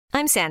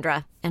I'm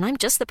Sandra, and I'm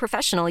just the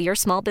professional your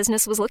small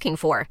business was looking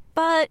for.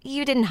 But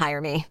you didn't hire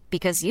me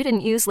because you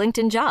didn't use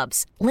LinkedIn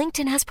Jobs.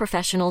 LinkedIn has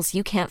professionals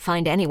you can't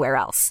find anywhere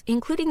else,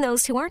 including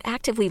those who aren't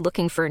actively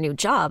looking for a new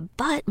job,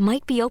 but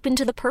might be open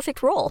to the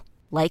perfect role,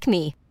 like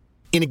me.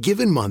 In a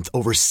given month,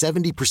 over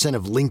 70%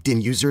 of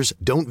LinkedIn users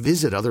don't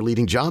visit other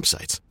leading job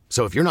sites.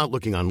 So if you're not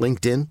looking on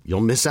LinkedIn,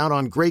 you'll miss out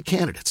on great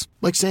candidates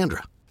like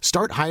Sandra.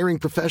 Start hiring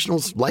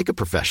professionals like a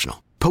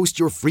professional. Post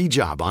your free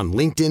job on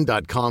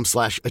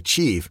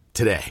linkedin.com/achieve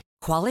today.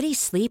 Quality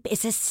sleep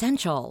is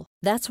essential.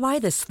 That's why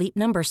the Sleep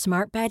Number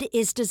Smart Bed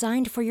is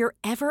designed for your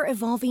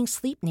ever-evolving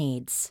sleep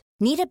needs.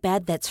 Need a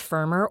bed that's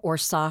firmer or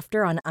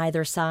softer on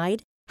either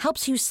side?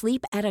 Helps you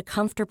sleep at a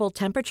comfortable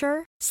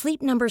temperature?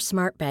 Sleep Number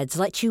Smart Beds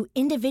let you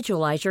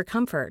individualize your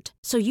comfort,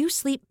 so you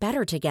sleep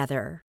better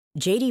together.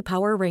 J.D.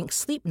 Power ranks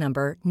Sleep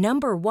Number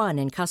number 1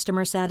 in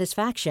customer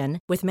satisfaction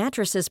with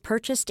mattresses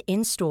purchased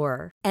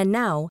in-store. And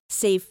now,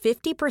 save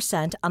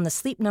 50% on the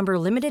Sleep Number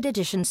Limited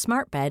Edition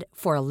Smart Bed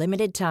for a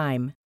limited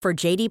time. For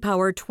J.D.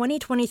 Power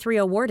 2023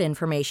 award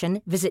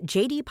information, visit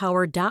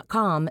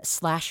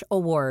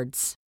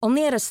jdpower.com/awards.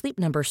 Only at a Sleep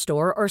Number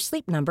store or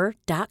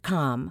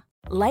sleepnumber.com.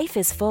 Life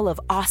is full of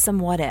awesome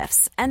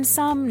what-ifs, and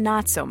some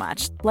not so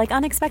much, like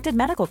unexpected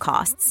medical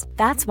costs.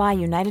 That's why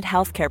United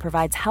Healthcare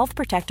provides Health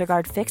Protector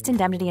Guard fixed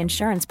indemnity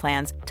insurance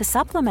plans to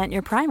supplement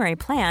your primary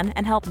plan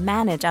and help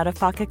manage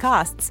out-of-pocket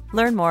costs.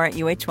 Learn more at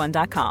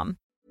uh1.com.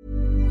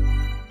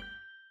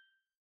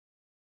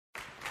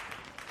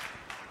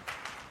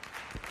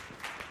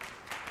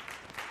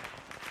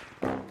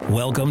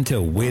 Welcome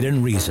to Wit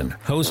and Reason,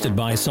 hosted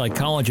by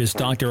psychologist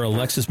Dr.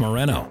 Alexis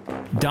Moreno.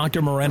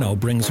 Dr. Moreno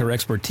brings her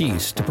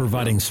expertise to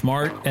providing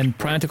smart and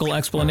practical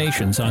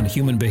explanations on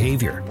human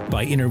behavior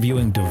by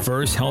interviewing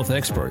diverse health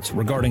experts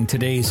regarding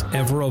today's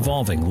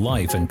ever-evolving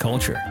life and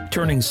culture,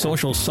 turning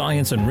social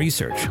science and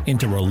research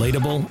into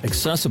relatable,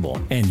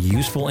 accessible, and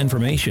useful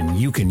information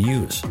you can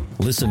use.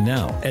 Listen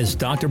now as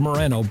Dr.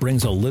 Moreno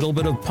brings a little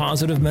bit of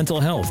positive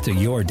mental health to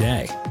your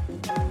day.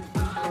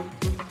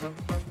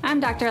 I'm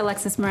Dr.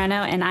 Alexis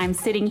Moreno, and I'm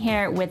sitting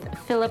here with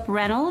Philip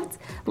Reynolds,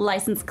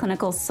 licensed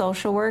clinical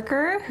social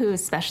worker who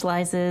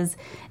specializes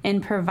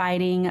in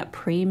providing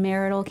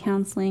premarital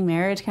counseling,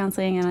 marriage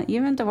counseling, and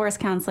even divorce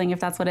counseling, if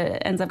that's what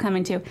it ends up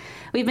coming to.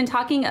 We've been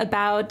talking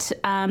about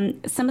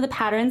some of the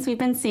patterns we've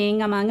been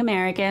seeing among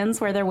Americans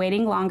where they're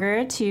waiting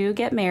longer to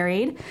get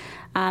married.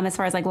 As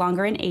far as like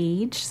longer in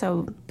age.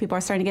 So people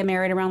are starting to get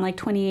married around like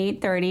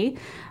 28, 30.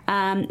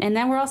 And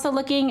then we're also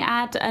looking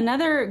at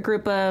another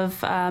group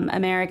of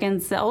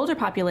Americans, the older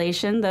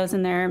population, those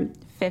in their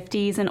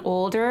 50s and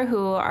older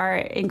who are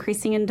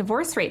increasing in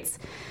divorce rates.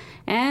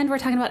 And we're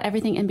talking about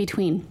everything in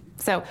between.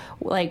 So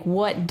like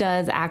what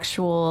does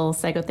actual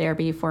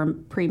psychotherapy for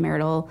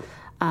premarital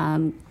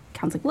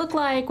counseling look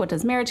like? What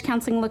does marriage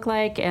counseling look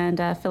like? And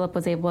Philip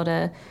was able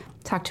to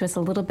talk to us a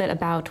little bit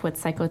about what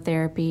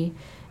psychotherapy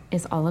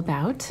is all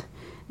about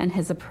and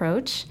his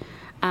approach.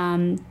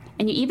 And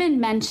you even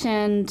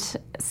mentioned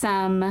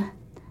some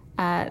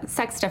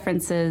sex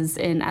differences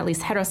in at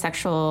least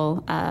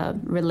heterosexual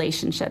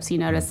relationships. You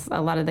notice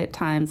a lot of the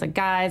times the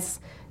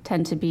guys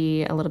tend to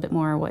be a little bit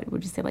more, what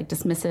would you say, like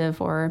dismissive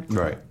or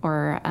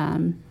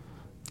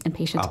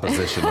impatient.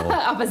 Oppositional.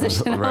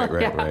 Oppositional.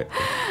 Right.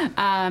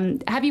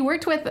 Have you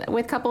worked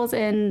with couples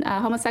in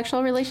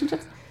homosexual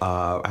relationships?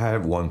 I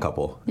have one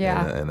couple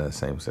in a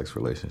same-sex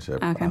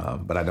relationship, okay.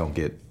 But I don't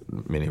get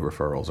many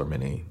referrals or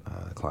many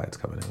clients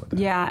coming in with that.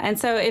 Yeah, and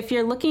so if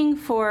you're looking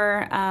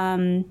for,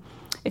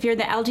 if you're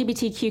the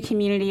LGBTQ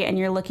community and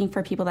you're looking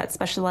for people that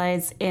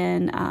specialize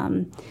in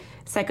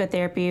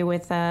psychotherapy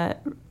with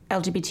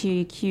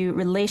LGBTQ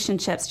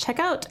relationships, check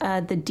out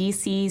the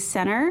DC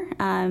Center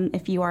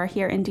if you are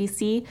here in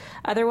DC.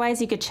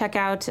 Otherwise, you could check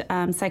out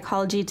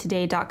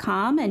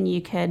psychologytoday.com and you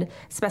could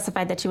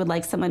specify that you would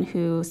like someone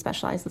who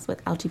specializes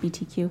with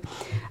LGBTQ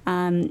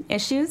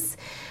issues.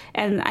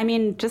 And I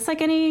mean, just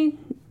like any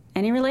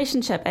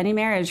relationship, any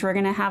marriage, we're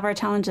going to have our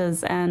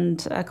challenges.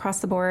 And across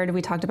the board,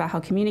 we talked about how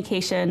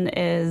communication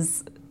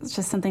is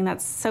just something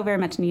that's so very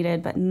much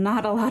needed, but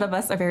not a lot of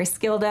us are very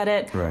skilled at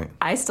it. Right.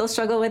 I still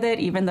struggle with it,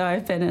 even though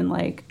I've been in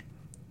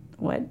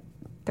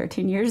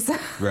 13 years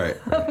right.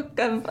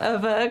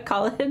 of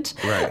college,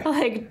 right.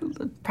 like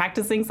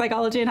practicing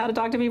psychology and how to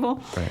talk to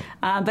people. Right.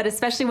 But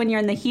especially when you're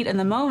in the heat of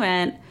the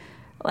moment,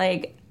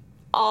 like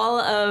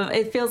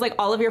it feels like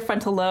all of your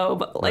frontal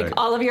lobe, like right.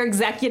 all of your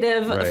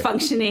executive right.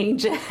 functioning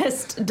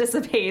just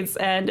dissipates,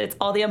 and it's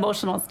all the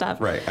emotional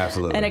stuff. Right,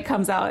 absolutely. And it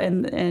comes out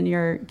in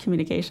your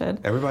communication.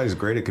 Everybody's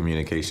great at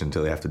communication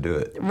until they have to do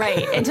it.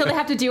 Right, until they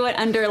have to do it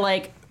under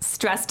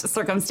stressed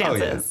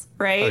circumstances,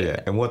 right? Oh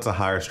yeah, and what's a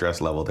higher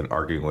stress level than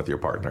arguing with your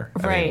partner?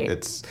 Right. I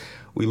mean,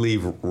 we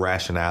leave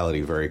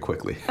rationality very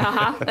quickly.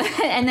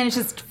 And then it's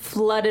just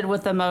flooded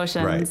with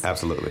emotions. Right,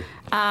 absolutely.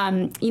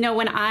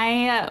 When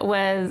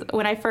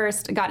I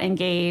first got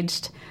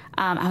engaged,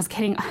 I was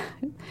getting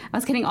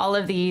all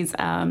of these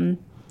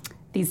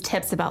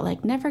tips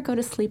about never go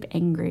to sleep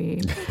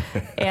angry,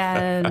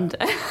 and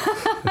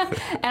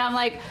and I'm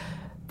like,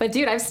 But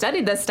dude, I've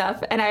studied this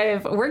stuff and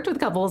I've worked with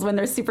couples when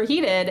they're super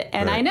heated.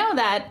 And I know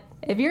that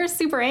if you're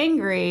super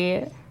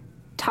angry,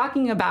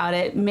 talking about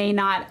it may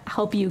not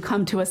help you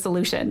come to a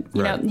solution.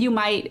 You know, you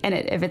might, and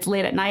if it's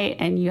late at night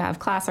and you have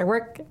class or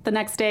work the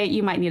next day,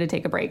 you might need to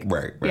take a break.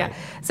 Right. Yeah.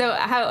 So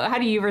how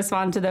do you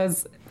respond to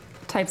those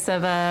types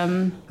of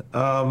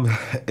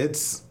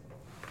it's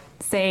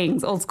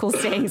sayings, old school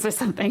sayings or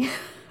something?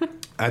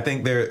 I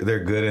think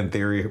they're good in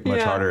theory,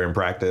 much harder in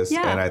practice.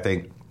 Yeah. And I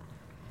think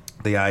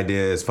the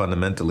idea is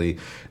fundamentally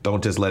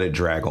don't just let it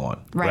drag on,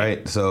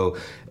 right? So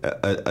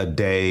a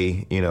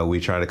day, we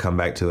try to come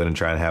back to it and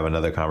try and have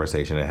another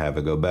conversation and have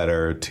it go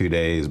better. 2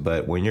 days.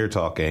 But when you're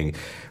talking,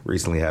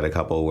 recently had a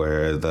couple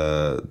where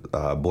the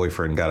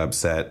boyfriend got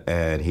upset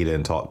and he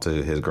didn't talk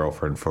to his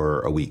girlfriend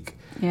for a week.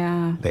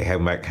 Yeah. They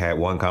had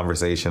one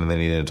conversation and then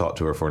he didn't talk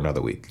to her for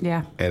another week.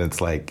 Yeah. And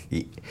it's like,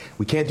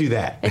 we can't do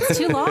that. It's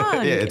too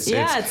long.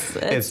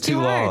 It's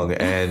too long.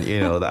 And,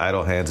 the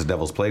idle hands of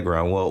devil's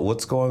playground. Well,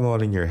 what's going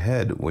on in your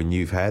head when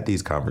you've had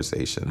these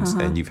conversations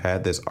and you've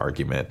had this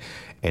argument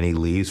and he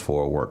leaves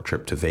for a work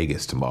trip to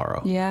Vegas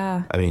tomorrow?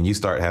 Yeah. I mean, you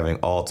start having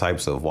all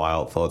types of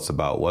wild thoughts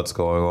about what's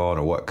going on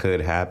or what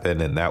could happen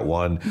and that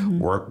one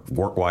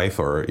work wife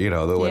or,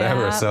 the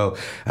whatever. Yeah. So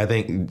I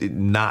think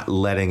not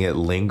letting it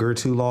linger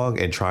too long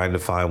and trying to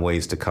find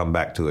ways to come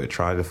back to it,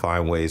 trying to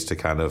find ways to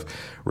kind of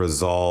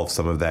resolve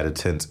some of that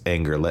intense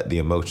anger, let the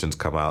emotions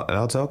come out. And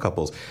I'll tell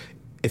couples,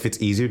 if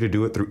it's easier to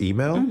do it through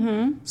email,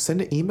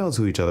 send an email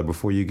to each other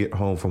before you get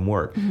home from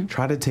work.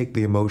 Try to take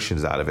the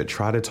emotions out of it.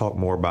 Try to talk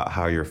more about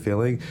how you're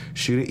feeling.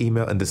 Shoot an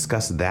email and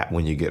discuss that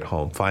when you get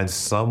home. Find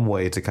some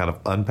way to kind of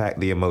unpack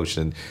the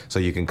emotion so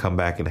you can come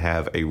back and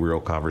have a real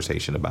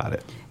conversation about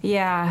it.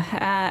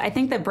 Yeah, I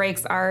think that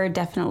breaks are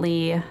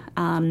definitely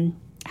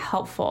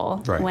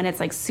helpful when it's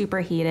like super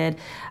heated.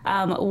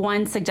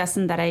 One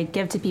suggestion that I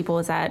give to people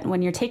is that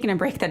when you're taking a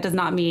break, that does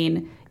not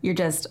mean you're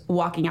just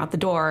walking out the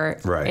door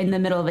in the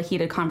middle of a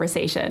heated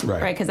conversation,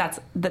 right? Because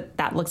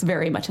that looks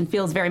very much and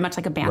feels very much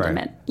like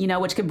abandonment,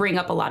 which could bring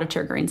up a lot of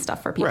triggering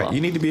stuff for people. Right.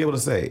 You need to be able to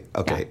say,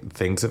 okay,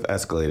 things have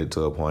escalated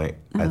to a point.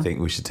 I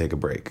think we should take a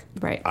break.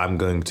 Right. I'm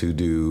going to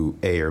do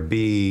A or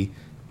B.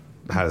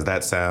 How does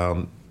that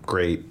sound?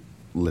 Great.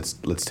 Let's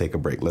take a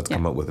break. Let's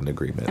come up with an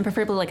agreement. And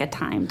preferably like a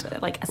timed,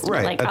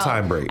 estimate, a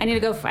time break. I need to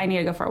go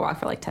for a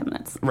walk for like 10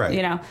 minutes.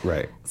 Right.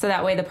 Right. So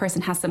that way the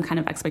person has some kind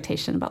of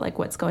expectation about like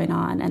what's going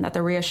on and that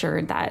they're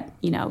reassured that,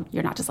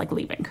 you're not just like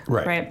leaving.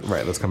 Right.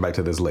 Let's come back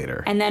to this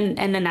later. And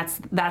then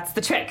that's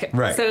the trick.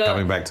 Right. So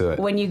coming back to it.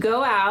 When you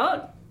go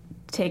out,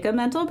 take a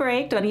mental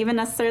break. Don't even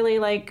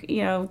necessarily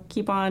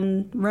keep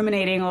on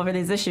ruminating over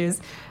these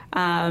issues.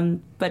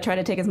 But try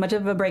to take as much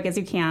of a break as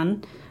you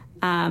can.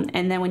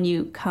 And then when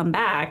you come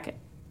back,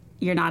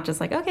 you're not just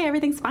like, okay,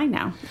 everything's fine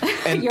now.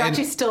 You're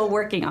actually still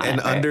working on it.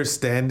 And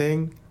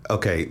understanding,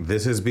 okay,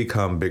 this has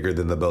become bigger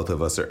than the both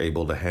of us are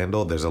able to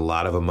handle. There's a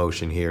lot of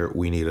emotion here.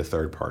 We need a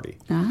third party.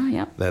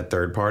 Yep. That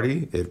third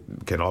party, it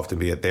can often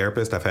be a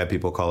therapist. I've had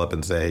people call up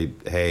and say,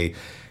 hey,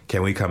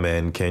 can we come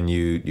in? Can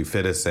you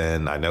fit us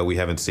in? I know we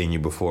haven't seen you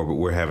before, but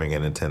we're having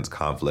an intense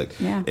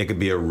conflict. Yeah. It could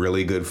be a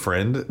really good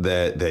friend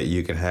that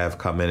you can have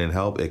come in and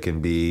help. It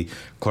can be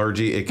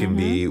clergy. It can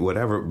be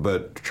whatever,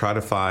 but try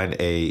to find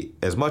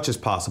as much as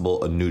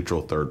possible, a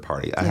neutral third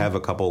party. I have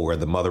a couple where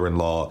the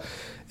mother-in-law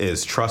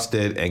is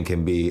trusted and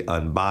can be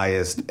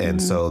unbiased.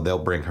 And so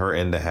they'll bring her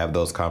in to have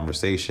those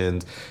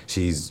conversations.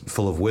 She's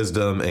full of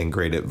wisdom and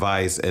great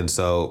advice. And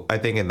so I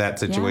think in that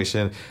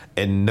situation,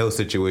 in no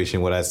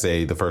situation would I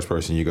say the first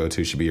person you go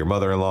to should be your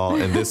mother-in-law.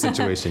 In this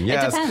situation,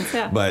 yes. It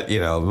depends, But,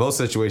 most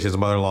situations, the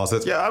mother-in-law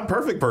says, yeah, I'm a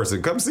perfect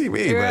person. Come see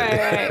me. Right.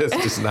 But it's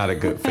just not a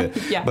good fit.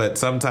 But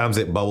sometimes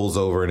it bubbles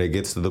over and it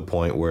gets to the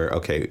point where,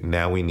 okay,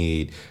 now we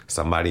need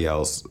somebody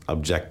else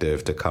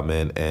objective to come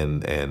in.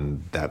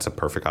 And that's a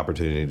perfect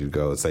opportunity to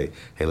go and say,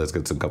 hey, let's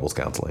get some couples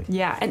counseling.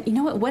 Yeah. And you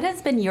know what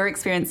has been your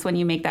experience when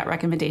you make that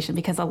recommendation?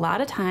 Because a lot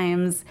of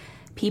times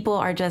people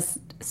are just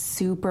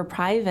super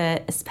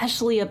private,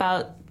 especially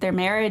about their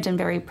marriage and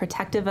very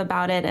protective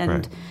about it.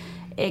 And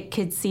it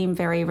could seem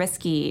very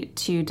risky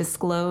to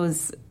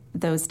disclose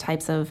those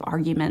types of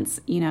arguments,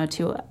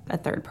 to a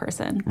third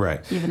person. Right.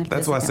 Even if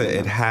that's why I say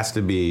it has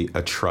to be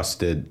a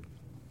trusted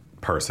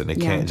person. It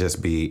can't just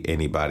be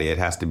anybody. It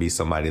has to be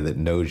somebody that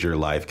knows your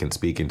life, can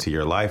speak into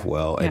your life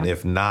well. And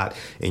if not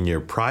in your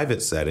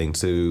private setting,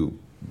 to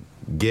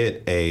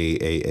get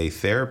a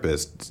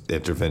therapist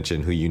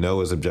intervention who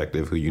is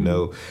objective,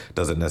 who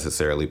doesn't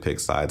necessarily pick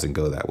sides and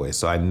go that way.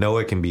 So I know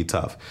it can be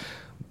tough.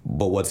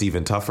 But what's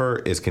even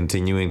tougher is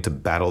continuing to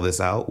battle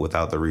this out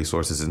without the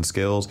resources and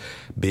skills.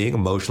 Being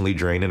emotionally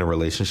drained in a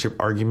relationship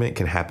argument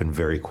can happen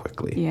very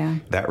quickly. Yeah.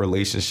 That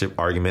relationship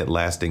argument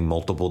lasting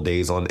multiple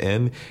days on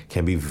end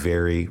can be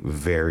very,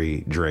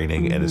 very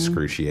draining and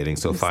excruciating.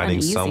 So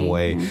finding some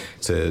way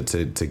to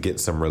get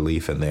some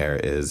relief in there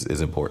is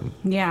important.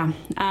 Yeah.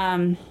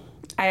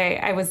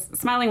 I was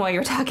smiling while you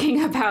were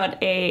talking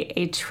about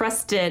a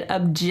trusted,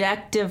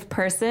 objective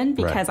person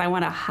because I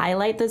want to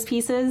highlight those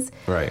pieces.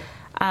 Right.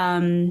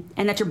 and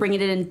that you're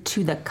bringing it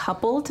into the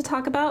couple to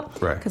talk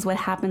about. Right. Because what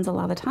happens a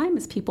lot of the time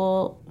is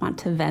people want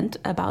to vent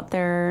about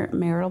their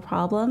marital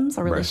problems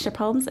or relationship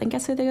problems, and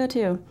guess who they go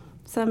to?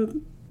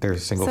 Their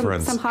single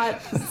friends. Some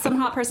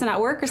hot person at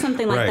work or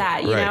something like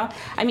that, you know?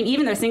 I mean,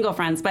 even their single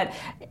friends, but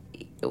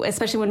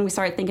especially when we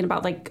start thinking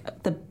about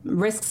like the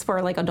risks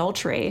for like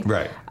adultery,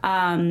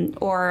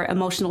 or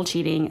emotional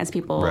cheating, as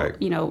people,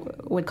 you know,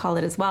 would call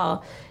it as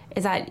well,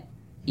 is that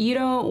you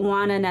don't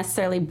want to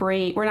necessarily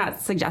we're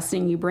not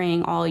suggesting you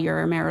bring all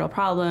your marital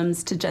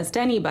problems to just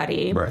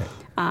anybody,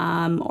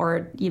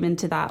 or even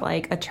to that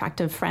like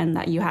attractive friend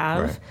that you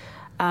have.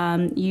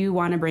 You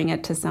want to bring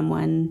it to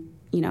someone,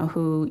 you know,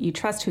 who you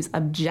trust, who's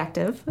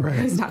objective,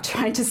 who's not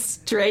trying to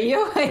stray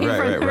you away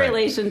from the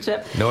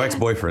relationship. No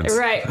ex-boyfriends.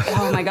 Right.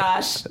 Oh my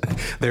gosh.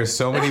 There's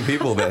so many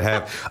people that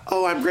have,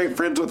 I'm great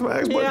friends with my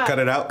ex-boyfriend. Cut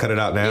it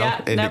out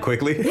now. End it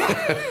quickly.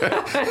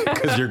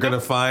 Because you're going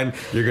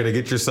to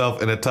get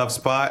yourself in a tough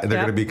spot, and they're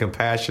going to be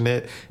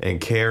compassionate and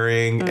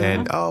caring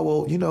and,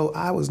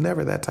 I was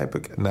never that type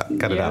of,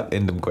 cut it out,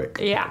 end them quick.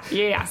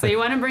 Yeah. So you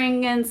want to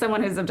bring in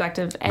someone who's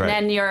objective, and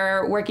then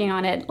you're working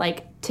on it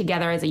like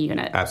together as a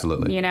unit.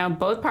 Absolutely. You know,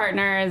 both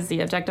partners,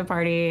 the objective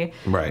party,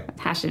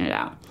 hashing it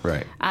out.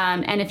 Right.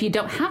 And if you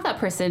don't have that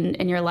person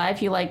in your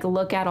life, you like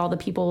look at all the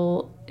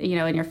people, you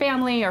know, in your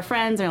family or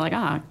friends, and you're like,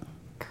 oh,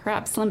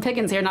 crap, slim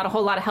pickings here, not a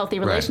whole lot of healthy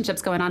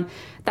relationships going on.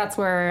 That's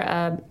where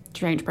a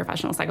trained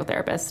professional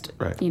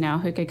psychotherapist, you know,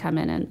 who could come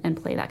in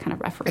and play that kind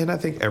of referee. And I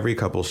think every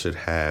couple should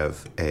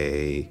have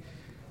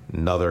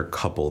another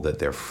couple that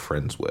they're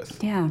friends with,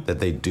 that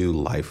they do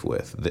life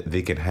with, that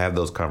they can have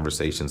those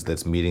conversations,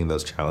 that's meeting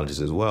those challenges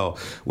as well,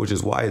 which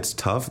is why it's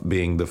tough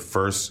being the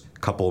first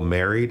couple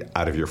married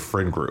out of your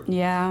friend group.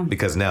 Yeah.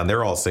 Because now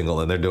they're all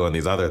single and they're doing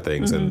these other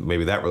things, and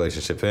maybe that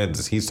relationship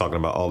ends. He's talking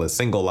about all his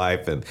single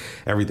life and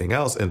everything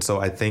else. And so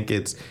I think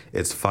it's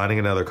finding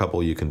another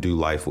couple you can do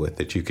life with,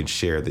 that you can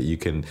share, that you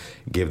can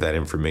give that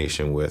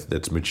information with,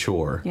 that's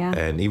mature. Yeah.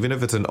 And even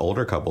if it's an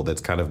older couple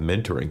that's kind of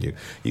mentoring you,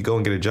 you go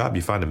and get a job,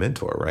 you find a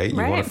mentor, right? You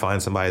want to find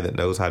somebody that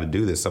knows how to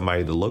do this,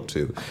 somebody to look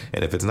to.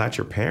 And if it's not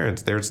your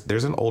parents,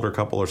 there's an older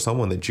couple or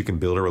someone that you can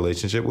build a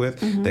relationship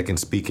with that can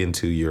speak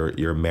into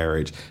your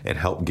marriage and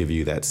help give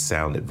you that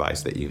sound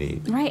advice that you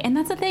need. Right. And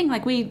that's the thing.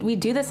 Like we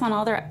do this on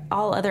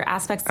all other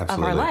aspects of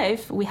our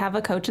life. We have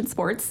a coach in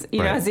sports, you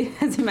know, as you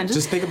mentioned.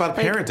 Just think about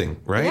parenting,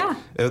 right? Yeah.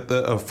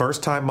 A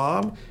first-time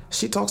mom,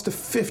 she talks to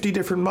 50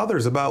 different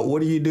mothers about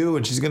what do you do,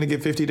 and she's going to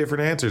get 50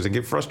 different answers and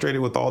get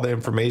frustrated with all the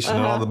information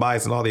and all the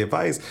bias and all the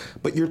advice.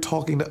 But you're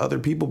talking to other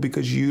people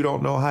because you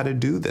don't know how to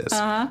do this.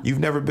 You've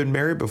never been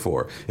married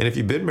before. And if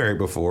you've been married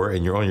before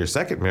and you're on your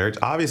second marriage,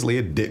 obviously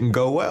it didn't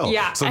go well.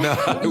 Yeah. So now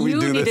how do we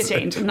do this? You need to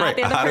change, not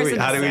the other person.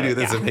 How do we do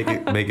this and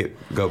make it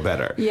go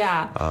better?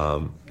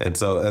 Yeah. And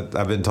so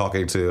I've been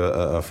talking to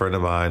a friend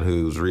of mine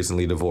who's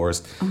recently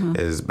divorced,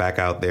 is back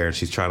out there, and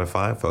she's trying to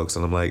find folks.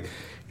 And I'm like,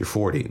 you're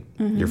 40.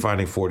 You're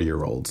finding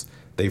 40-year-olds.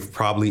 They've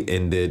probably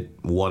ended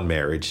one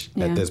marriage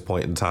at this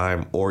point in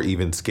time, or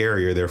even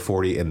scarier, they're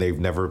 40 and they've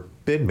never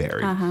been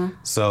married.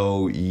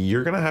 So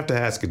you're going to have to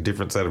ask a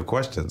different set of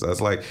questions.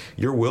 That's like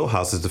your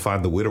wheelhouse is to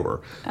find the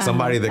widower,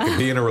 somebody that could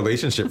be in a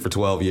relationship for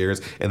 12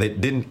 years and they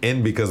didn't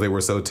end because they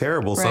were so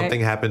terrible.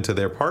 Something happened to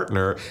their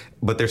partner,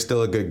 but they're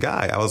still a good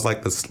guy. I was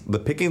like,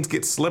 the pickings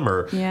get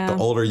slimmer the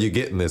older you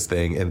get in this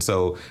thing. And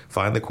so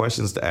find the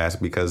questions to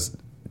ask, because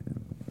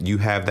you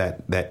have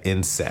that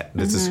inset.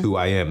 This is who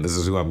I am. This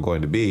is who I'm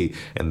going to be.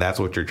 And that's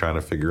what you're trying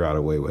to figure out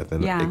a way with.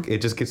 And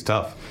it just gets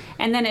tough.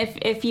 And then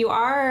if you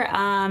are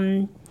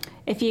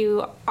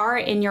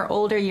in your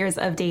older years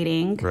of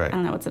dating, I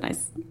don't know, what's a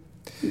nice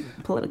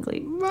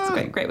politically, it's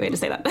a great way to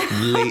say that.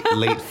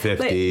 late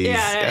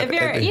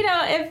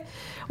 50s.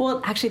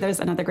 Well, actually, there's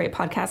another great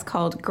podcast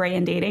called Gray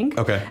in Dating.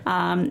 Okay.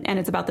 And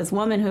it's about this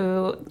woman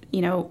who,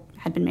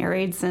 had been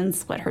married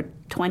since, her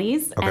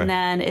 20s, and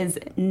then is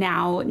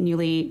now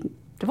newly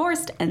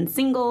divorced and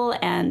single,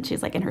 and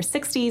she's like in her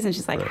 60s, and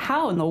she's like,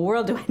 how in the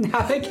world do I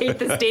navigate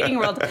this dating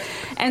world?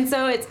 And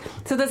so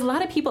there's a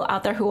lot of people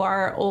out there who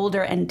are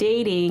older and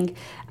dating,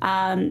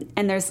 and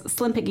there's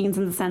slim pickings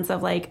in the sense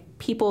of like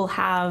people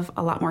have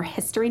a lot more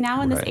history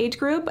now in this age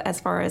group as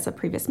far as a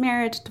previous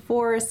marriage,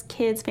 divorce,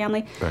 kids,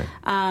 family.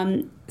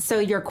 So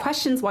your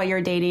questions while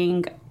you're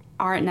dating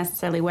aren't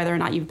necessarily whether or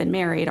not you've been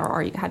married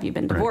or have you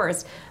been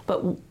divorced,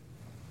 but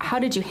how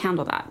did you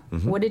handle that?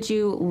 What did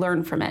you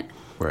learn from it?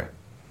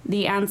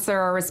 The answer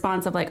or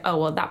response of like, oh,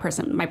 well, that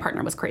person, my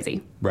partner was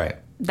crazy.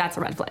 That's a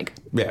red flag.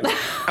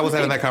 I was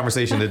having that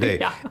conversation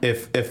today.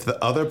 If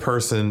the other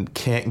person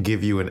can't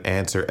give you an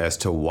answer as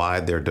to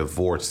why they're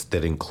divorced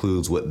that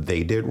includes what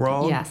they did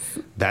wrong,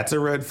 that's a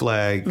red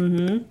flag.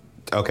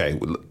 Okay,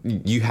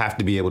 you have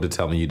to be able to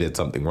tell me you did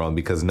something wrong,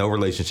 because no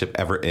relationship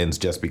ever ends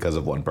just because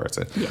of one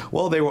person.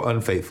 Well, they were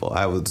unfaithful.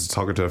 I was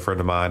talking to a friend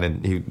of mine,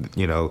 and he,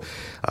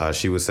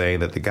 she was saying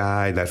that the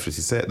guy, that's what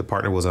she said, the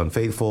partner was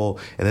unfaithful,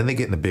 and then they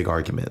get in a big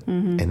argument,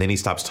 and then he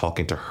stops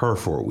talking to her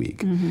for a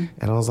week. And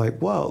I was like,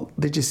 well,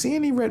 did you see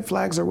any red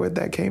flags or where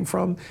that came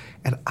from?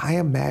 And I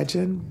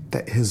imagine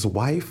that his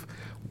wife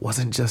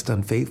wasn't just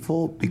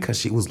unfaithful because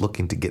she was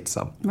looking to get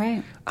some.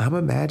 Right. I'm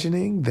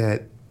imagining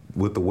that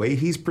with the way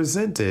he's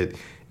presented,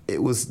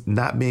 it was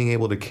not being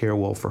able to care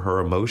well for her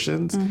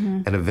emotions.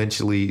 And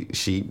eventually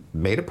she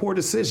made a poor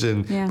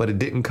decision, but it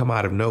didn't come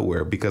out of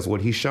nowhere, because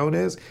what he's shown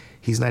is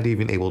he's not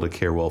even able to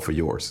care well for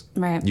yours.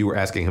 Right. You were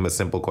asking him a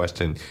simple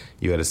question.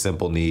 You had a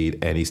simple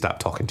need, and he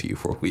stopped talking to you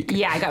for a week.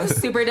 Yeah, I got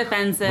super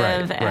defensive.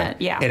 Right.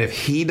 And if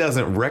he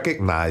doesn't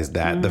recognize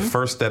that, the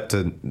first step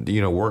to,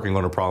 working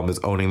on a problem is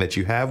owning that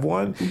you have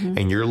one,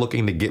 and you're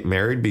looking to get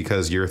married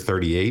because you're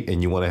 38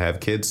 and you want to have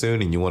kids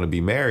soon and you want to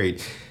be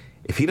married.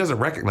 If he doesn't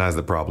recognize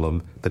the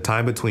problem, the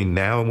time between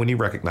now and when he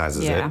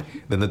recognizes it,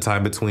 then the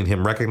time between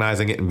him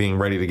recognizing it and being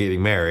ready to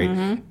getting married,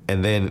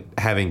 and then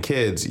having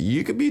kids,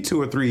 you could be 2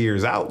 or 3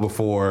 years out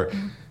before.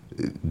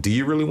 Do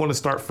you really want to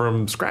start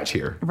from scratch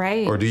here?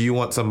 Right. Or do you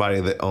want somebody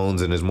that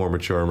owns and is more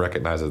mature and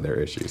recognizes their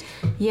issues?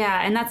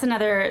 Yeah, and that's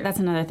another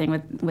thing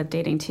with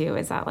dating too,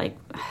 is that like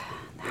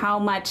how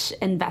much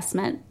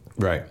investment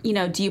Right.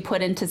 Do you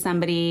put into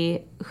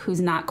somebody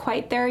who's not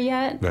quite there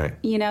yet? Right.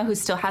 Who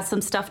still has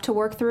some stuff to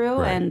work through,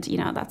 right. And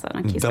that's on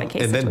a case by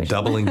case situation. And then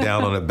doubling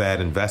down on a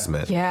bad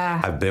investment.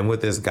 Yeah. I've been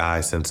with this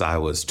guy since I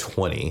was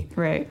 20.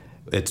 Right.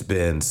 It's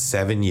been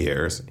 7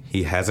 years.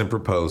 He hasn't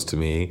proposed to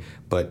me,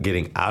 but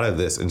getting out of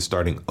this and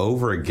starting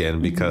over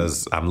again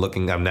because I'm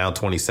now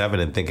 27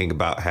 and thinking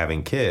about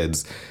having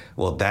kids.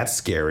 Well, that's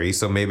scary.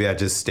 So maybe I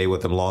just stay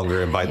with him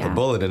longer and bite the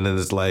bullet. And then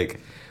it's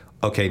like,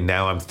 okay,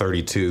 now I'm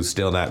 32,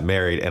 still not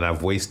married, and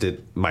I've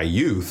wasted my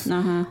youth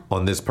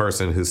on this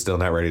person who's still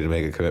not ready to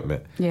make a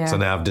commitment. Yeah. So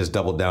now I've just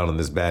doubled down on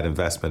this bad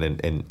investment,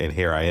 and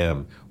here I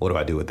am. What do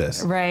I do with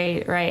this?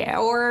 Right.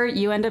 Or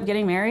you end up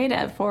getting married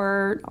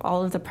for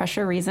all of the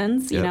pressure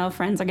reasons.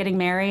 Friends are getting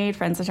married,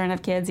 friends are trying to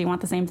have kids, you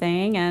want the same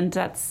thing, and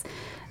that's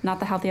not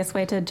the healthiest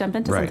way to jump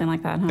into something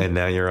like that. Huh? And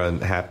now you're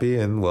unhappy,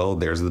 and well,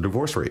 there's the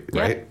divorce rate,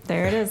 right? Yep,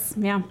 there it is.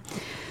 Yeah.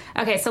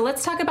 Okay, so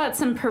let's talk about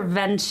some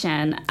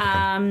prevention.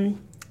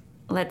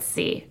 Let's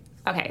see.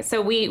 Okay,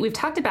 so we've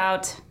talked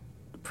about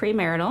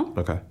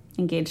premarital,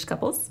 engaged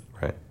couples,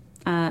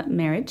 right,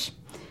 marriage.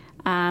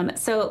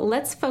 So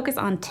let's focus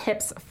on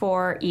tips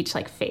for each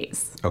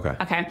phase.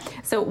 Okay.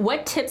 So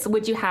what tips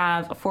would you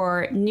have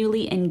for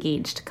newly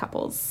engaged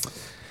couples?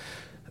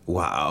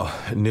 Wow,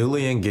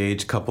 newly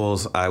engaged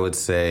couples, I would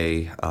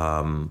say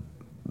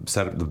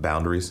set up the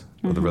boundaries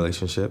of the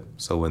relationship.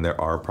 So when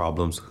there are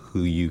problems,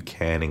 who you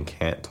can and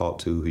can't talk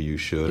to, who you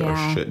should or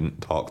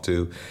shouldn't talk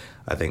to.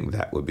 I think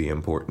that would be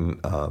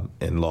important.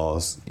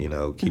 In-laws,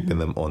 keeping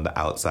them on the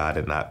outside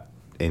and not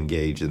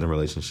engaged in the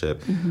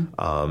relationship.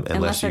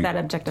 Unless you're that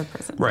objective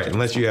person. Right,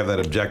 unless you have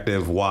that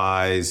objective,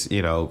 wise,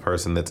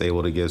 person that's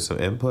able to give some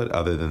input.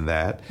 Other than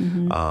that,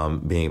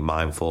 being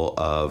mindful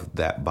of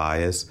that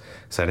bias,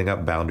 setting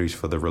up boundaries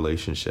for the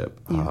relationship.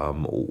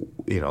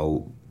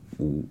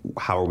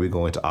 How are we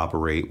going to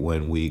operate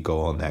when we go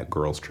on that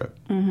girls' trip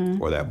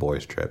or that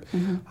boys' trip?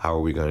 How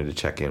are we going to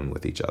check in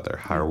with each other?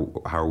 How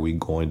are we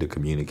going to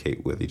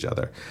communicate with each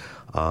other?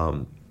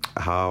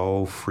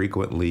 How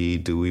frequently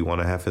do we want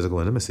to have physical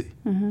intimacy?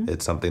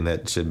 It's something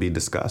that should be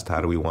discussed.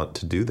 How do we want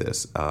to do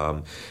this?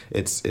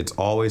 It's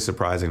always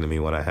surprising to me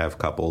when I have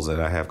couples,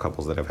 and I have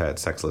couples that have had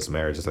sexless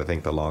marriages. I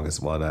think the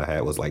longest one I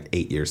had was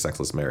 8 years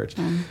sexless marriage.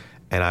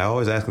 And I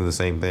always ask them the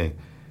same thing.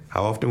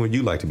 How often would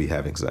you like to be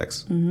having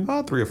sex? 3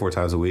 or 4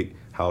 times a week.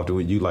 How often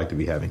would you like to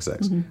be having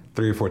sex?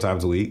 3 or 4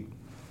 times a week.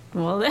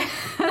 Well,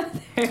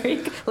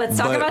 let's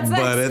talk about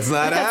sex. But it's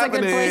not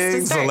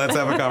happening. So let's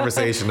have a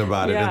conversation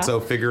about it. And so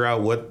figure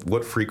out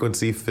what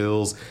frequency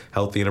feels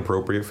healthy and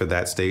appropriate for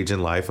that stage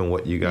in life and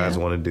what you guys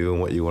want to do and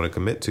what you want to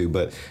commit to.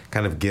 But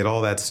kind of get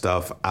all that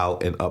stuff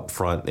out and up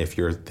front. If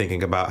you're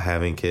thinking about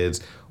having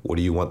kids, what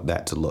do you want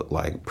that to look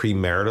like?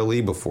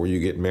 Premaritally, before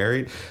you get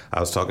married. I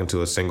was talking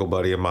to a single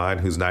buddy of mine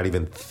who's not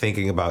even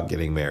thinking about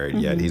getting married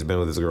yet. He's been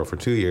with his girl for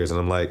 2 years. And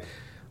I'm like,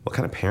 what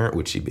kind of parent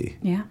would she be?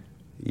 Yeah.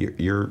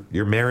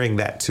 You're marrying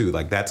that too.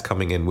 That's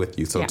coming in with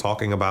you. So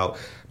talking about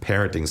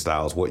parenting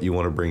styles, what you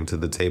want to bring to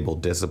the table,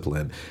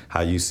 discipline,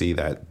 how you see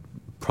that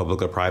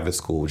public or private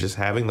school, just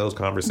having those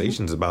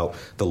conversations about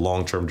the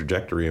long-term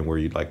trajectory and where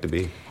you'd like to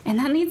be. And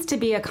that needs to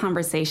be a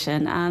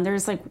conversation.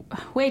 There's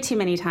way too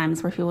many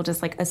times where people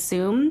just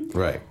assume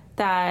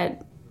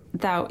that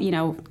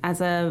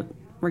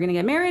we're going to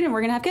get married and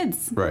we're going to have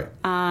kids. Right.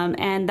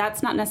 And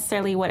that's not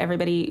necessarily what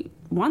everybody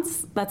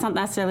wants. That's not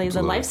necessarily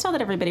the lifestyle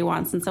that everybody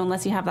wants. And so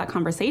unless you have that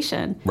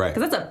conversation,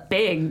 because that's a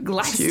big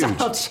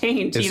lifestyle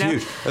change. It's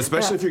huge,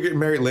 especially if you're getting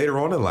married later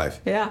on in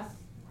life. Yeah.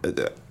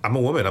 I'm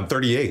a woman. I'm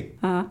 38.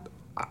 I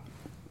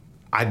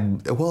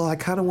kind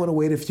of want to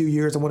wait a few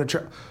years. I want to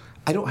try.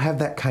 I don't have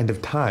that kind of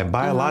time.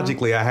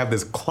 Biologically, I have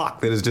this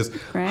clock that is just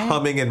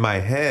humming in my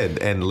head,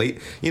 and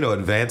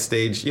advanced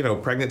stage,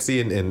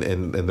 pregnancy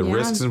and the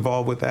risks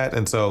involved with that.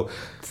 And so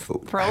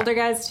for older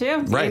guys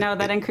too,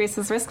 that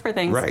increases risk for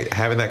things. Right.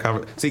 Having that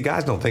conversation. See,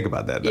 guys don't think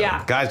about that.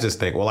 Yeah. Guys just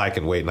think, well, I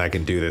can wait and I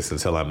can do this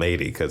until I'm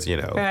 80 because, any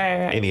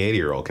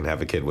 80-year-old can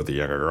have a kid with a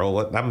younger girl.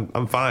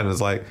 I'm fine.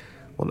 It's like,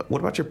 well,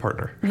 what about your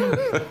partner?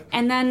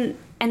 And then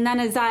And then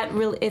is that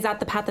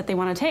the path that they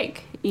want to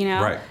take? You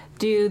know, right.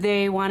 Do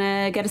they want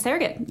to get a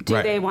surrogate? Do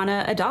right. they want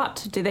to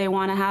adopt? Do they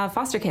want to have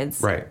foster kids?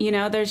 Right. You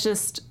know, there's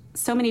just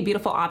so many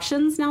beautiful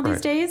options now these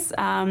right. days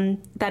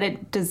that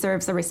it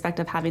deserves the respect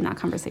of having that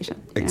conversation.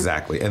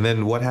 Exactly. And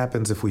then what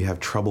happens if we have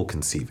trouble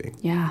conceiving?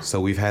 Yeah. So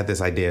we've had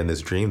this idea and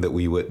this dream that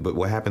we would, but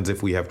what happens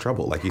if we have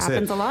trouble? Like you said,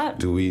 happens a lot.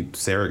 Do we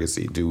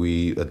surrogacy? Do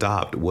we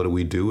adopt? What do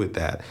we do with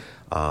that?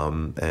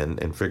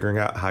 And figuring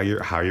out how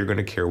you're going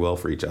to care well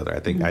for each other. I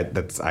think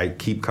I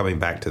keep coming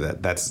back to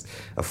that. That's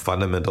a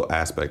fundamental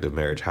aspect of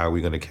marriage. How are we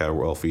going to care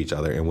well for each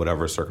other in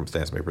whatever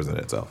circumstance may present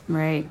itself?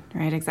 Right,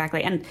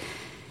 exactly. And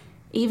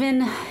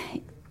even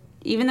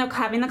though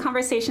having the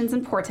conversation is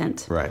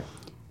important, right,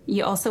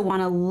 you also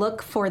want to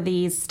look for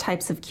these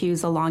types of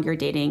cues along your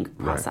dating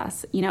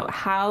process. Right. You know,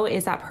 how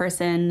is that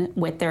person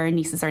with their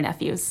nieces or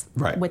nephews,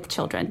 right. with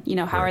children? You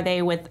know, how are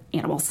they with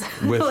animals?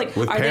 With, like,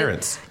 with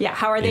parents.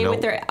 How are they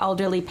with their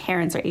elderly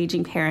parents or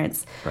aging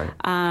parents? Right.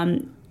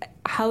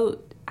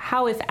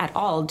 How, if at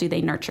all, do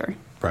they nurture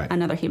right.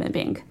 another human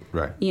being?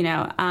 Right. You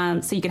know,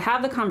 so you could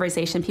have the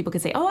conversation. People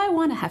could say, "Oh, I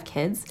want to have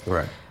kids."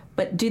 Right.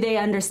 But do they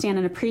understand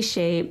and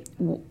appreciate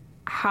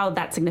how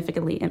that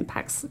significantly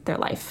impacts their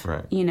life?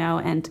 Right. You know,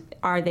 and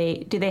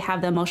do they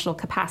have the emotional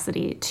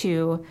capacity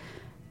to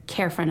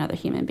care for another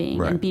human being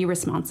right. and be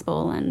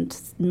responsible and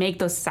make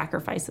those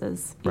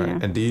sacrifices? Right. You know?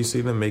 And do you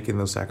see them making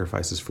those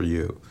sacrifices for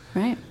you?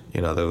 Right.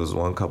 You know, there was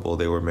one couple,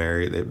 they were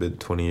married, they'd been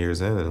 20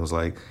 years in, and it was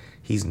like,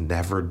 he's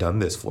never done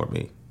this for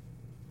me.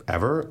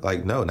 Ever?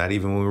 Like, no, not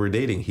even when we were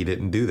dating. He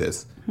didn't do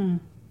this.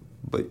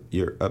 But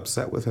you're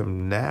upset with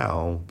him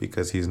now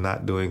because he's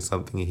not doing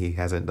something he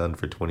hasn't done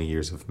for 20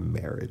 years of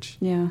marriage.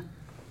 Yeah.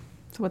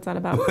 So what's that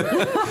about?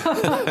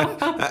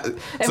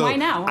 So why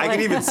now? I can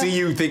even see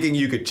you thinking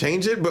you could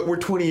change it, but we're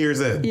 20 years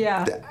in.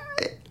 Yeah.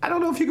 I don't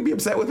know if you could be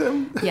upset with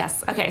him.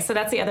 Yes. Okay. So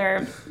that's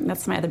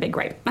my other big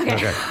gripe.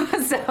 Okay.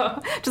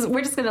 So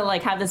we're just going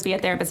to have this be a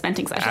therapist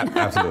venting session.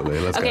 Absolutely.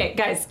 Let's go. Okay,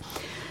 guys.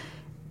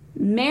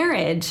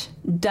 Marriage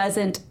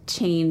doesn't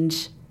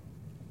change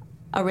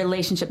a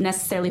relationship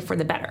necessarily for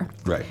the better.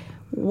 Right.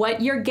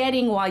 What you're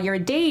getting while you're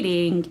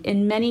dating,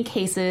 in many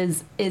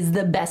cases, is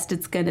the best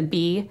it's going to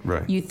be.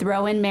 Right. You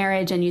throw in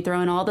marriage and you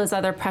throw in all those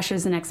other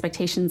pressures and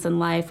expectations in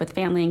life with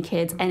family and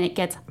kids, and it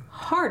gets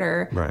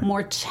harder, right.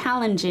 more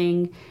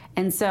challenging.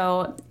 And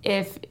so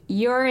if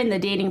you're in the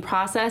dating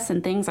process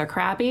and things are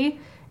crappy,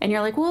 and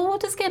you're like, well, we'll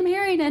just get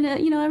married and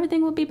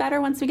everything will be better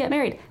once we get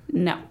married.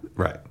 No.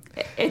 Right.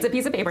 It's a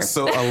piece of paper.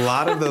 So a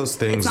lot of those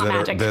things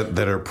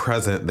that are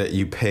present that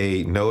you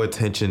pay no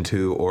attention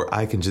to, or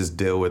I can just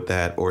deal with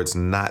that, or it's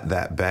not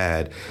that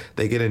bad,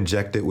 they get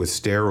injected with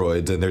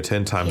steroids and they're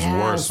 10 times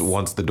worse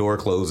once the door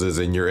closes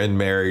and you're in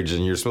marriage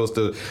and you're supposed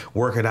to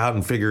work it out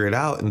and figure it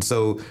out. And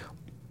so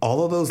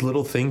all of those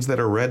little things that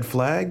are red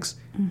flags,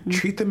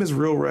 treat them as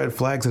real red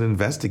flags and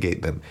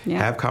investigate them. Yeah.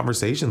 Have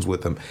conversations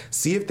with them.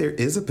 See if there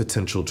is a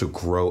potential to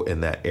grow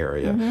in that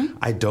area.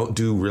 I don't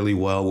do really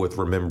well with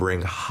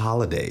remembering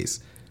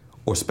holidays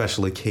or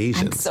special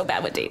occasions. I'm so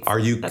bad with dates. Are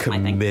you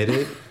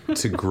committed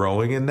to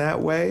growing in that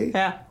way?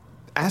 Yeah.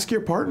 Ask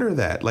your partner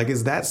that. Like,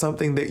 is that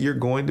something that you're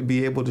going to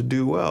be able to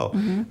do well?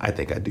 I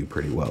think I do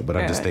pretty well, but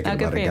I'm just thinking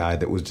about a guy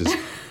that was just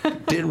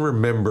didn't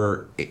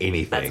remember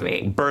anything. That's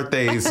me.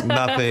 Birthdays,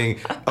 nothing.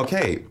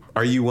 Okay,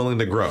 are you willing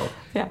to grow?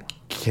 Yeah.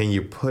 Can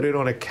you put it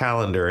on a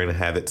calendar and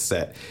have it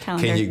set?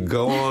 Calendar. Can you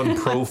go on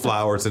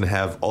ProFlowers and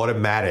have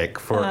automatic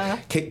for?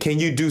 Can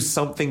you do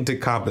something to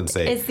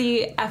compensate? Is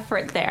the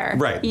effort there?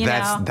 Right.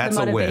 That's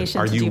a win.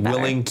 Are you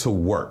willing to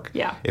work?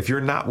 Yeah. If you're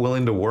not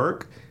willing to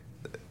work,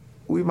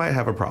 we might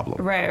have a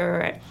problem.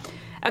 Right.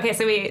 Okay,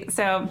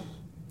 so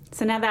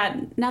now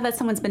that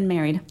someone's been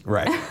married,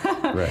 right.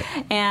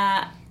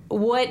 And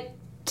what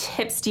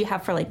tips do you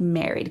have for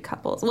married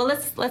couples? Well,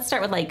 let's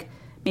start with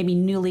maybe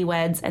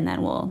newlyweds, and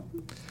then we'll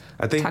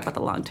talk about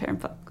the long term.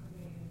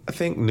 I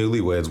think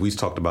newlyweds, we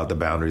talked about the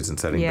boundaries and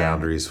setting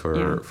boundaries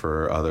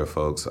for other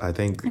folks. I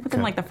think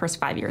within the first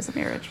 5 years of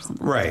marriage or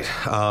something. Right.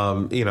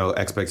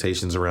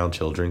 Expectations around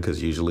children,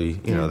 because usually,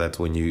 that's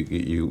when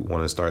you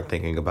want to start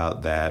thinking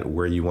about that,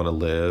 where you want to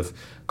live,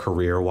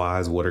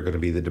 career-wise, what are going to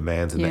be the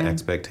demands and the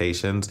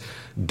expectations.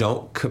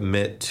 Don't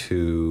commit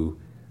to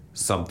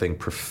something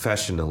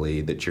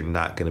professionally that you're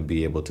not going to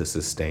be able to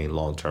sustain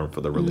long-term for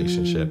the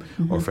relationship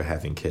or for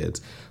having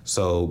kids.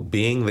 So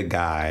being the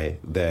guy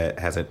that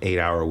has an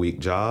 8-hour-a-week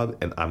job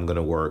and I'm going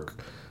to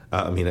work,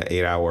 an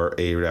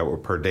 8-hour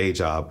per day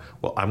job,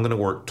 well, I'm going to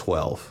work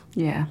 12.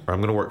 Yeah. Or I'm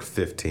going to work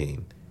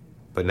 15.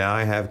 But now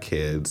I have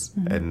kids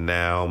and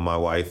now my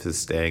wife is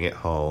staying at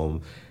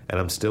home and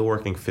I'm still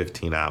working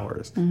 15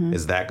 hours.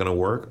 Is that going to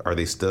work? Are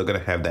they still going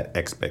to have that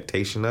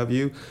expectation of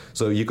you?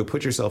 So you could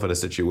put yourself in a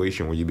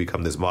situation where you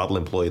become this model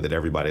employee that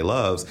everybody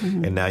loves,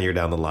 and now you're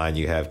down the line,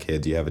 you have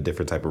kids, you have a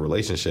different type of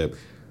relationship.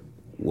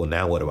 Well,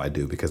 now what do I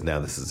do? Because now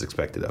this is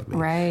expected of me.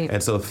 Right.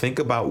 And so think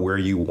about where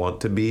you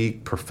want to be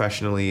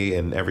professionally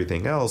and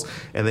everything else,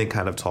 and then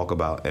kind of talk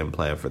about and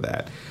plan for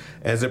that.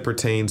 as it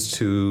pertains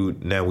to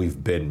now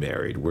we've been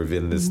married, we're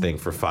in this thing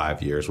for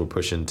 5 years, we're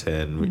pushing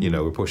 10,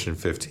 we're pushing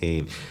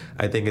 15.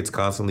 I think it's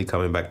constantly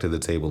coming back to the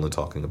table and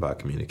talking about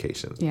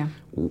communications. Yeah.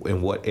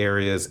 In what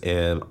areas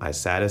am I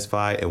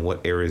satisfied, and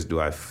what areas do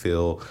I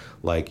feel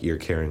like you're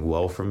caring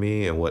well for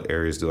me, and what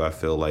areas do I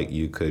feel like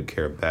you could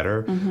care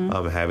better?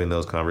 Having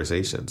those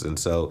conversations. And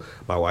so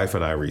my wife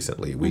and I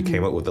recently, we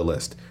came up with a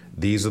list.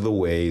 These are the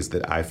ways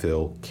that I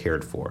feel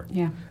cared for.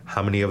 Yeah.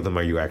 How many of them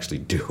are you actually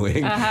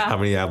doing? How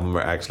many of them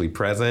are actually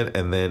present?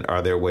 And then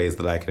are there ways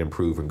that I can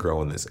improve and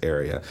grow in this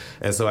area?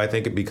 And so I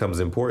think it becomes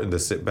important to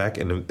sit back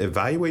and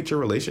evaluate your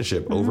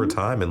relationship over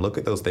time and look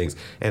at those things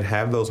and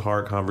have those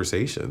hard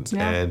conversations.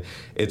 Yeah. And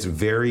it's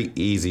very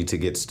easy to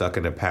get stuck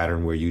in a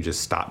pattern where you just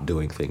stop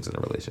doing things in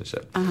a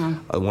relationship.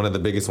 One of the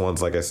biggest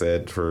ones, like I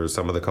said, for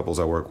some of the couples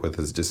I work with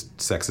is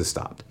just sex has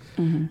stopped.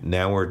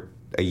 Now we're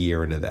a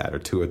year into that or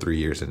 2 or 3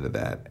 years into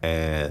that,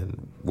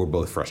 and we're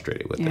both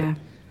frustrated with it.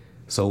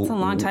 So it's a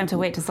long time to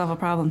wait to solve a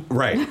problem.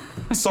 Right.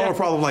 Solve a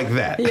problem like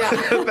that.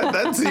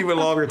 That's even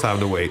longer time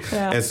to wait.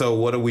 And so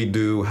what do we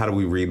do? How do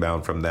we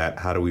rebound from that?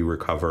 How do we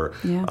recover?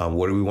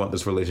 What do we want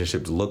this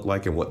relationship to look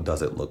like, and what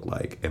does it look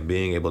like? And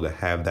being able to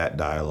have that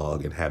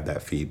dialogue and have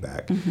that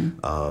feedback,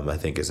 I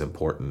think is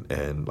important.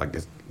 And like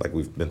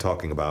we've been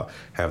talking about,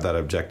 have that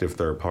objective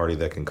third party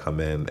that can come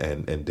in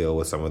and deal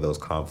with some of those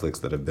conflicts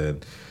that have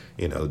been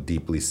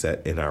deeply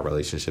set in our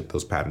relationship,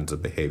 those patterns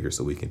of behavior,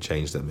 so we can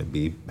change them and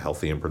be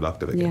healthy and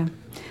productive again.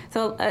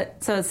 So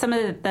some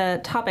of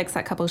the topics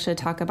that couples should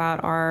talk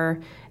about are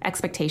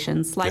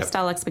expectations,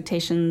 lifestyle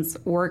expectations,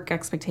 work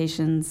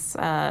expectations,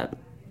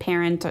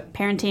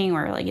 parenting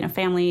or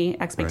family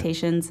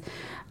expectations,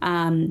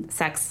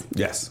 sex.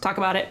 Yes. Talk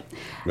about it.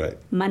 Right.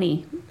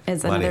 Money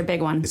is another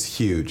big one. It's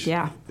huge.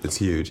 Yeah. It's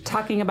huge.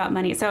 Talking about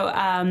money. So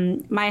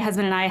my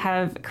husband and I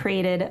have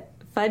created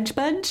Fudge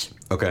Budge.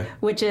 Okay.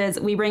 Which is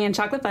we bring in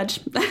chocolate fudge.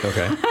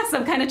 Okay.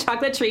 Some kind of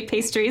chocolate treat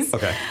pastries.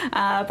 Okay.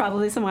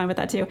 Probably some wine with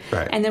that too.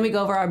 Right. And then we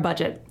go over our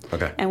budget.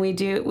 Okay. And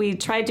we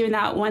tried doing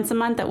that once a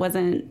month. That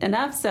wasn't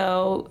enough.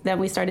 So then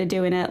we started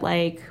doing it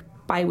like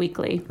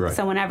bi-weekly. Right.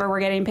 So whenever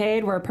we're getting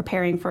paid, we're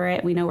preparing for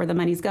it. We know where the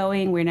money's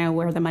going. We know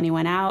where the money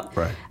went out.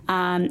 Right.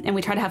 And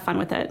we try to have fun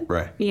with it.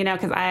 Right.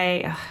 Because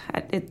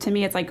to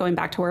me, it's like going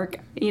back to work,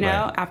 right.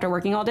 after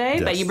working all day.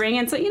 Yes. But you bring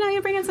in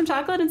some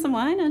chocolate and some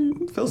wine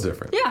and it feels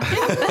different.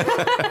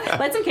 Yeah.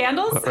 Light some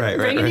candles.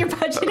 Bring in your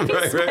budgeting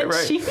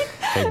spreadsheet.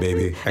 Hey,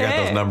 baby, I got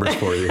those numbers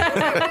for you.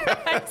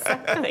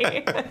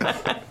 Exactly.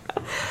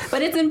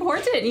 But it's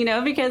important,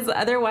 because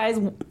otherwise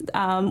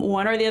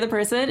one or the other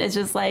person is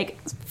just like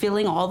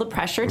feeling all the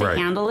pressure to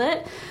handle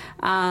it.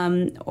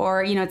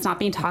 Or, it's not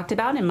being talked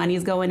about and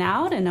money's going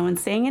out and no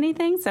one's saying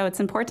anything. So it's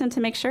important to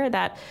make sure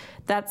that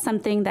that's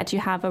something that you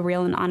have a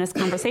real and honest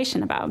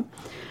conversation about.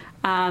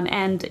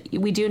 And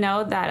we do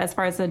know that as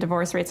far as the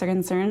divorce rates are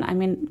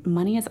concerned,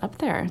 money is up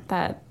there.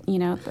 That,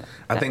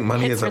 I think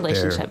money is up there.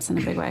 Relationships in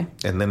a big way.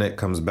 And then it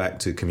comes back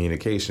to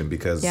communication,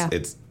 because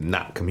it's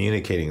not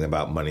communicating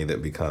about money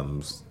that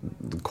becomes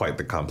quite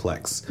the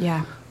complex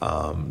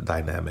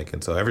dynamic.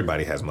 And so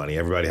everybody has money.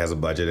 Everybody has a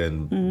budget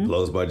and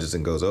blows budgets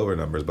and goes over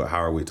numbers. But how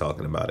are we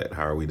talking about it?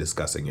 How are we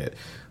discussing it?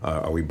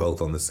 Are we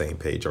both on the same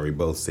page? Are we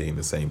both seeing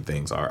the same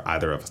things? Are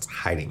either of us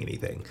hiding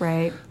anything?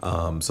 Right.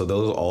 So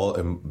those all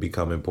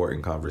become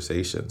important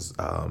conversations.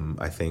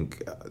 I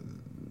think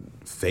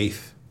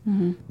faith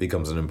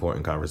becomes an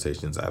important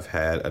conversation. I've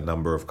had a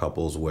number of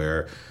couples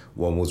where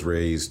one was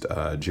raised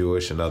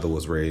Jewish, another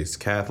was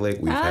raised Catholic.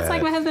 It's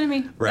like my husband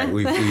and me. Right.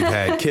 We've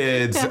had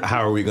kids.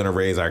 How are we going to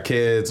raise our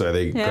kids? Are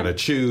they going to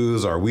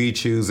choose? Are we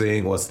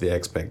choosing? What's the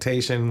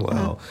expectation?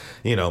 Well,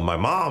 my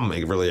mom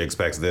really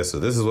expects this, so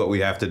this is what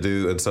we have to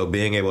do. And so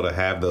being able to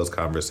have those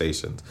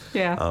conversations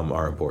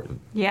are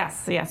important.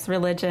 Yes.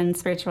 Religion,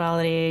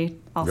 spirituality,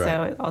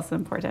 also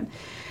important.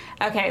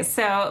 Okay,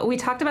 so we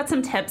talked about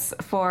some tips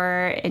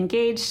for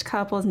engaged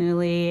couples,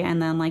 newly,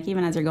 and then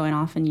even as you're going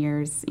off in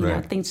years, you know,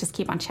 things just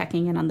keep on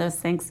checking in on those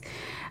things.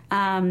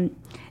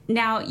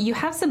 Now, you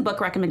have some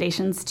book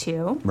recommendations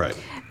too. Right.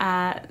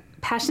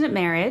 Passionate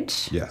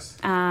Marriage. Yes.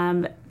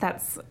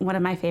 That's one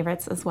of my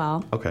favorites as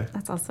well. Okay.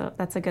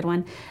 That's a good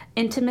one.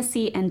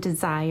 Intimacy and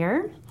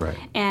Desire. Right.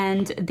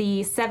 And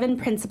the 7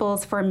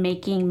 Principles for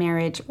Making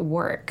Marriage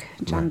Work,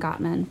 John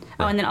Gottman. Right.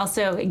 Oh, and then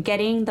also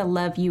Getting the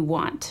Love You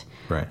Want.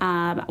 Right.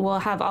 We'll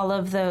have all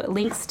of the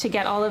links to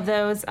get all of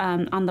those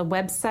on the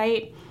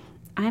website.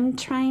 I'm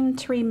trying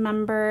to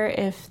remember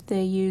if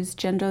they use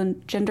gender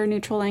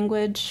neutral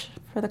language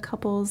for the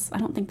couples. I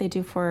don't think they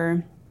do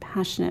for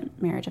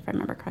Passionate Marriage, if I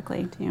remember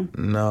correctly. Do you?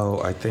 No,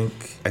 I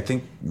think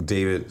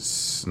David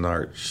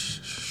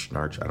Schnarch.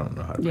 I don't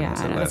know how to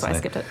pronounce that last name. That's why I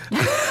skipped it.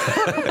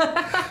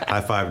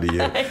 High five to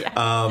you.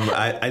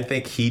 I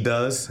think he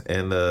does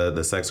in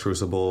the Sex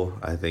Crucible.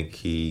 I think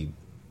he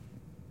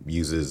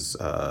uses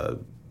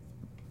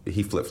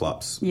he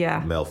flip-flops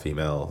male,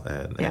 female,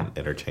 and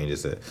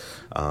interchanges it.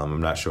 I'm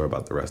not sure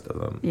about the rest of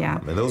them. Yeah.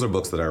 And those are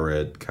books that I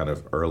read kind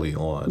of early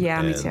on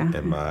me too.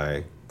 in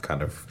my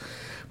kind of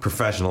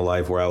professional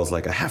life where I was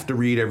like, I have to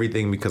read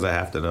everything because I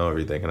have to know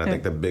everything. And I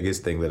think the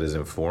biggest thing that has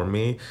informed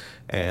me,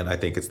 and I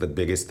think it's the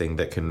biggest thing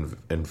that can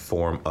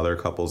inform other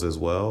couples as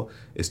well,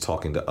 is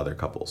talking to other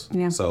couples.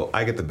 Yeah. So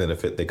I get the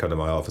benefit, they come to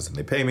my office and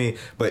they pay me,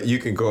 but you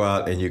can go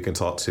out and you can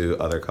talk to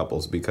other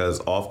couples,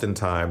 because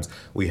oftentimes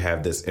we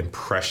have this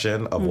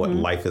impression of what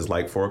life is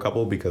like for a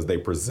couple because they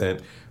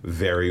present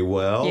very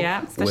well.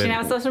 Yeah, especially now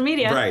with social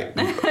media. Right.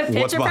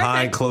 What's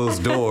behind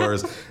closed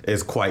doors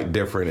is quite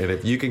different. And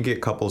if you can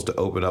get couples to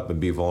open up and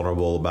be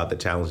vulnerable about the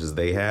challenges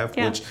they have,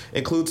 which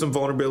includes some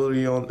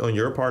vulnerability on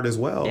your part as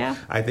well,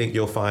 I think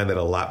you'll find that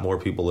a lot more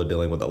people are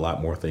dealing with a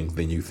lot more things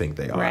than you think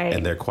they are. Right.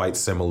 And they're quite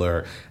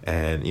similar.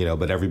 And,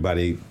 but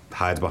everybody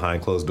hides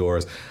behind closed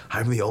doors.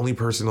 I'm the only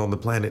person on the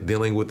planet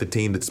dealing with the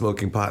teen that's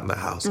smoking pot in the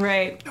house.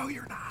 Right. No,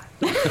 you're not.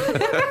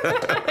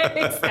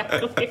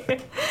 Exactly.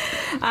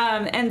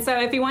 And so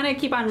if you want to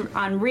keep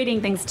on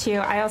reading things too,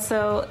 I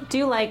also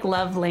do like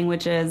Love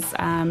Languages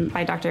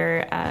by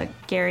Dr.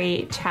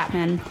 Gary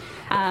Chapman.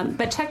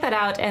 But check that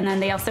out. And then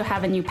they also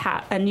have a new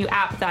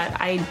app that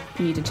I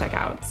need to check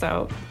out.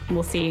 So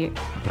we'll see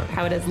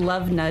how it is.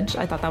 Love Nudge.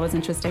 I thought that was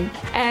interesting.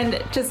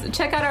 And just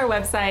check out our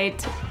website,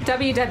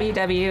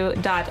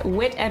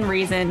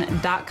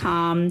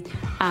 www.witandreason.com,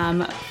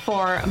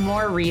 for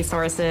more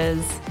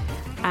resources.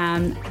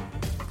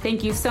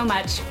 Thank you so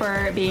much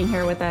for being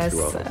here with us,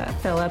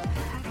 Philip.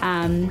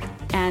 And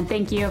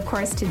thank you, of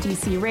course, to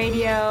DC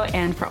Radio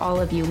and for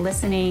all of you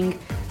listening.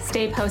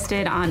 Stay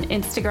posted on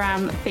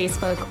Instagram,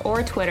 Facebook,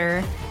 or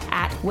Twitter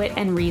at Wit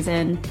and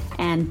Reason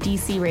and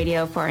DC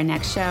Radio for our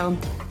next show.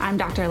 I'm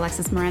Dr.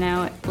 Alexis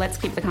Moreno. Let's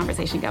keep the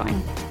conversation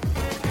going.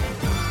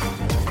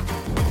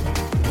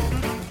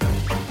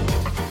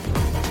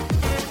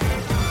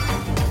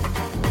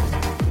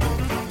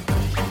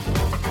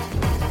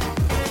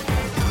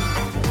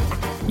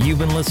 You've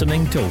been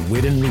listening to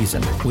Wit and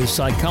Reason with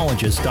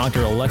psychologist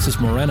Dr. Alexis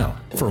Moreno.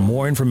 For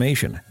more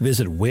information,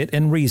 visit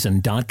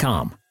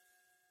witandreason.com.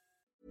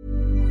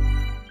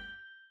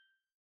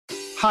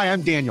 Hi,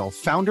 I'm Daniel,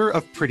 founder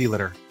of Pretty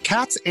Litter.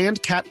 Cats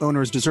and cat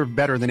owners deserve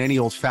better than any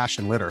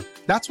old-fashioned litter.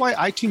 That's why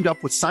I teamed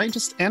up with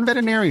scientists and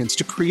veterinarians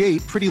to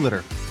create Pretty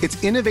Litter.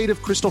 Its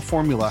innovative crystal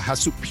formula has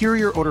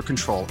superior odor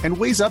control and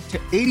weighs up to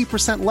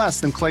 80% less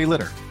than clay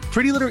litter.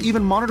 Pretty Litter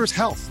even monitors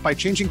health by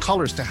changing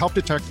colors to help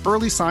detect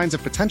early signs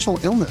of potential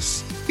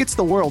illness. It's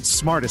the world's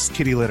smartest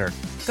kitty litter.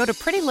 Go to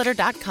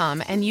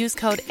prettylitter.com and use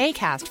code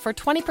ACAST for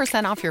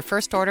 20% off your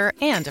first order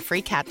and a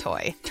free cat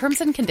toy. Terms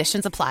and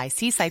conditions apply.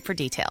 See site for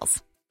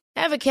details.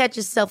 Ever catch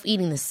yourself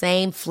eating the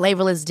same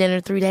flavorless dinner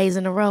 3 days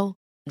in a row?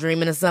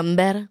 Dreaming of something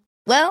better?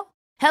 Well,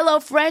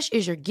 HelloFresh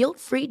is your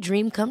guilt-free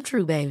dream come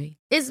true, baby.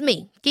 It's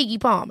me, Keke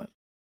Palmer.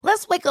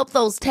 Let's wake up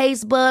those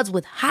taste buds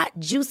with hot,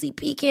 juicy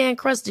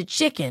pecan-crusted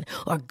chicken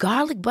or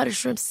garlic butter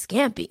shrimp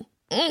scampi.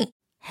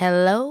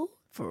 Hello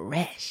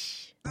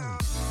Fresh.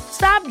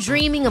 Stop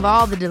dreaming of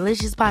all the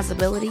delicious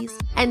possibilities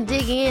and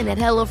dig in at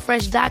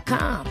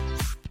HelloFresh.com.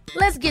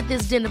 Let's get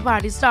this dinner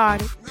party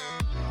started.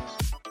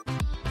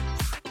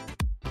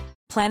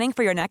 Planning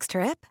for your next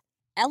trip?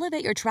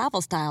 Elevate your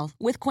travel style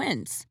with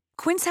Quince.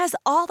 Quince has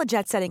all the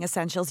jet-setting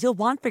essentials you'll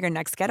want for your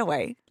next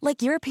getaway,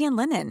 like European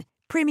linen,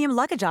 premium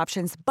luggage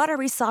options,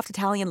 buttery soft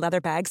Italian leather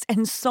bags,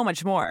 and so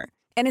much more.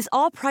 And is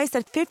all priced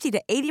at 50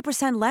 to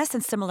 80% less than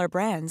similar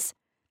brands.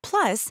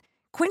 Plus,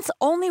 Quince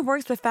only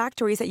works with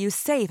factories that use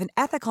safe and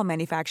ethical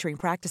manufacturing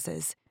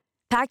practices.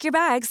 Pack your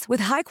bags with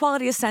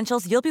high-quality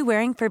essentials you'll be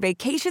wearing for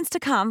vacations to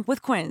come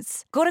with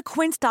Quince. Go to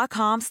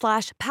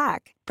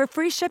quince.com/pack for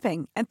free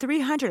shipping and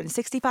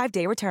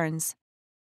 365-day returns.